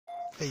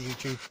Hey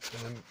YouTube,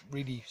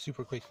 really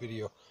super quick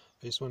video.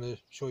 I just want to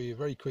show you a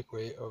very quick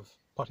way of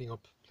potting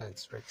up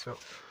plants, right? So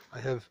I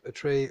have a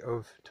tray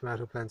of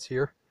tomato plants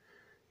here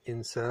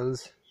in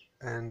cells,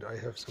 and I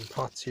have some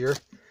pots here,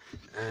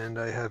 and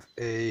I have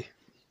a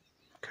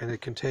kind of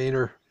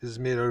container. This is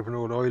made out of an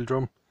old oil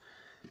drum.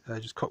 I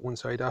just cut one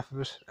side off of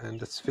it, and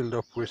it's filled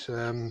up with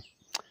a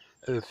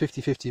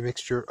 50-50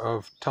 mixture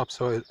of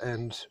topsoil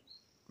and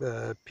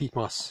peat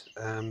moss,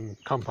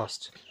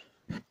 compost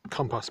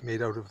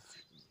made out of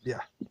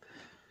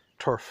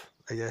turf,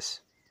 I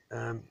guess.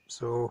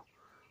 So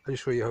I'll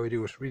just show you how I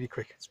do it really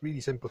quick. It's really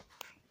simple.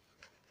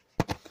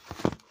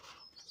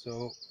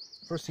 So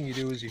first thing you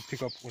do is you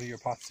pick up one of your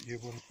pots that you're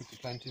going to put the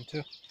plant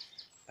into,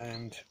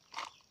 and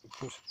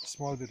put a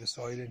small bit of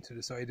soil into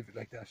the side of it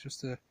like that,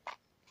 just a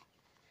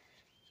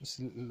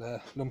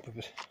little lump of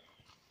it,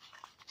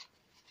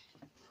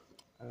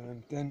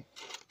 and then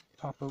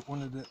pop out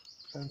one of the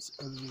plants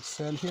out of the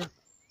cell here.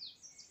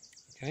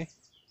 Okay,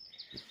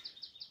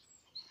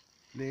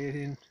 lay it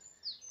in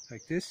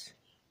like this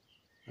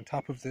on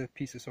top of the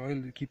piece of soil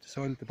to keep the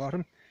soil at the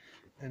bottom,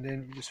 and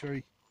then we just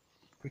very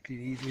quickly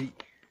and easily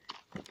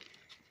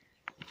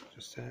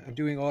I'm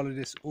doing all of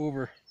this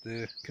over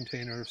the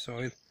container of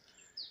soil,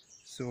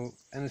 so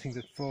anything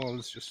that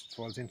falls just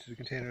falls into the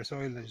container of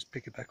soil and I just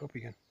pick it back up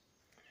again.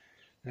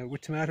 Now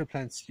with tomato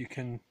plants you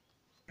can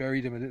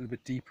bury them a little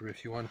bit deeper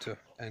if you want to,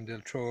 and they'll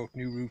throw out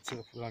new roots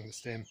up along the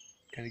stem.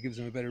 Kind of gives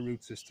them a better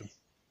root system,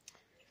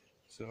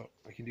 so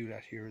I can do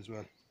that here as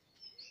well.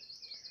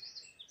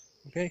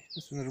 Okay,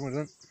 this is another one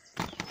done.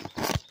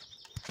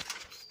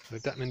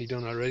 I've that many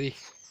done already.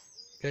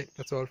 Okay,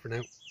 that's all for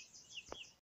now.